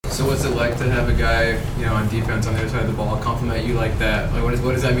So what's it like to have a guy, on defense on the other side of the ball compliment you like that? Like,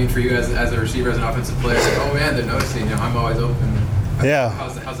 what does that mean for you as a receiver, as an offensive player? Like, oh man, they're noticing. I'm always open. Yeah.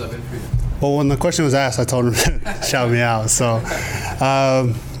 How's that been for you? Well, when the question was asked, I told him to shout me out. So,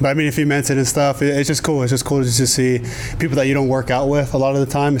 but I mean, if he meant it and stuff, it's just cool. It's just cool to just see people that you don't work out with a lot of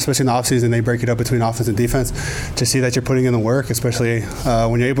the time, especially in the offseason. They break it up between offense and defense to see that you're putting in the work, especially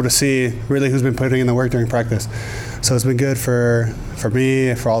when you're able to see really who's been putting in the work during practice. So it's been good for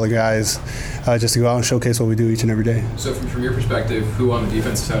me, for all the guys, just to go out and showcase what we do each and every day. So from your perspective, who on the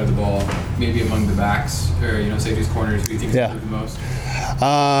defensive side of the ball, maybe among the backs or safeties, corners, who do you think improved the most?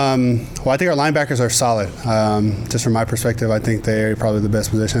 Well, I think our linebackers are solid. Just from my perspective, I think they're probably the best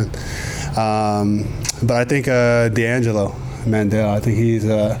position. But I think D'Angelo Mandel, I think he's. He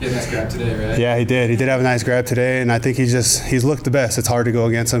had a nice grab today, right? Yeah, he did. He did have a nice grab today, and I think he's looked the best. It's hard to go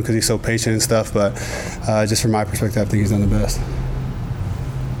against him because he's so patient and stuff. But just from my perspective, I think he's done the best.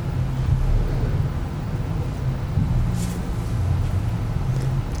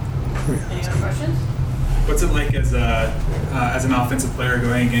 Any other questions? What's it like as an offensive player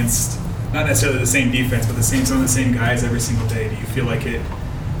going against not necessarily the same defense, but some of the same guys every single day? Do you feel like it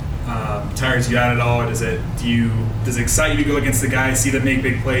tires you out at all, or does it excite you to go against the guys, see them make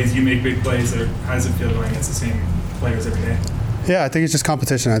big plays, you make big plays, or how does it feel going against the same players every day? Yeah, I think it's just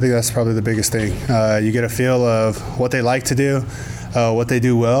competition. I think that's probably the biggest thing. You get a feel of what they like to do, what they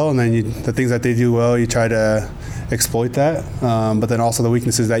do well, and then the things that they do well, you try to exploit that. But then also the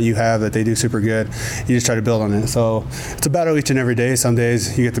weaknesses that you have that they do super good, you just try to build on it. So it's a battle each and every day. Some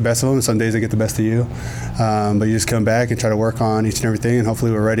days you get the best of them, and some days they get the best of you. But you just come back and try to work on each and everything, and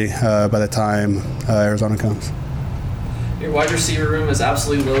hopefully we're ready by the time Arizona comes. Your wide receiver room is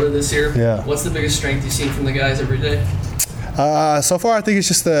absolutely loaded this year. Yeah. What's the biggest strength you've seen from the guys every day? So far, I think it's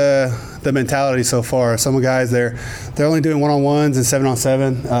just the mentality so far. Some guys, they're only doing one-on-ones and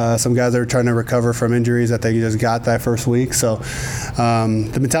 7-on-7. Some guys are trying to recover from injuries that they just got that first week. So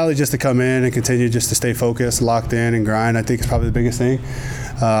the mentality just to come in and continue just to stay focused, locked in, and grind, I think is probably the biggest thing.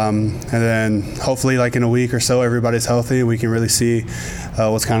 And then hopefully, like in a week or so, everybody's healthy and we can really see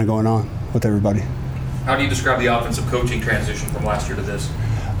what's kind of going on with everybody. How do you describe the offensive coaching transition from last year to this?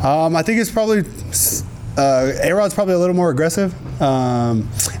 I think it's probably A-Rod's probably a little more aggressive, and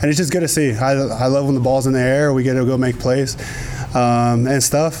it's just good to see. I love when the ball's in the air, we get to go make plays and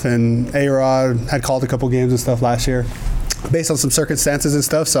stuff. And A-Rod had called a couple games and stuff last year based on some circumstances and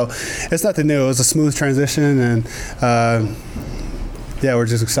stuff, so it's nothing new. It was a smooth transition, and we're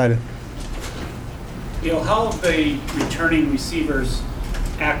just excited. How have the returning receivers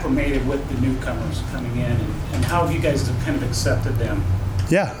acclimated with the newcomers coming in, and how have you guys kind of accepted them?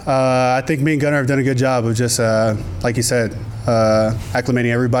 Yeah, I think me and Gunnar have done a good job of just, like you said,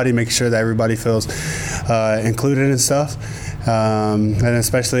 acclimating everybody, making sure that everybody feels included and stuff. And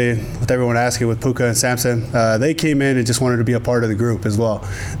especially with everyone asking with Puka and Samson, they came in and just wanted to be a part of the group as well.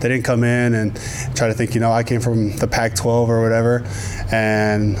 They didn't come in and try to think, I came from the Pac-12 or whatever,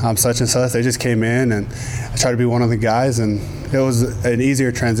 and I'm such and such. They just came in and tried to be one of the guys, and it was an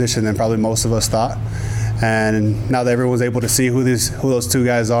easier transition than probably most of us thought. And now that everyone's able to see who those two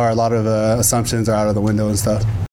guys are, a lot of assumptions are out of the window and stuff.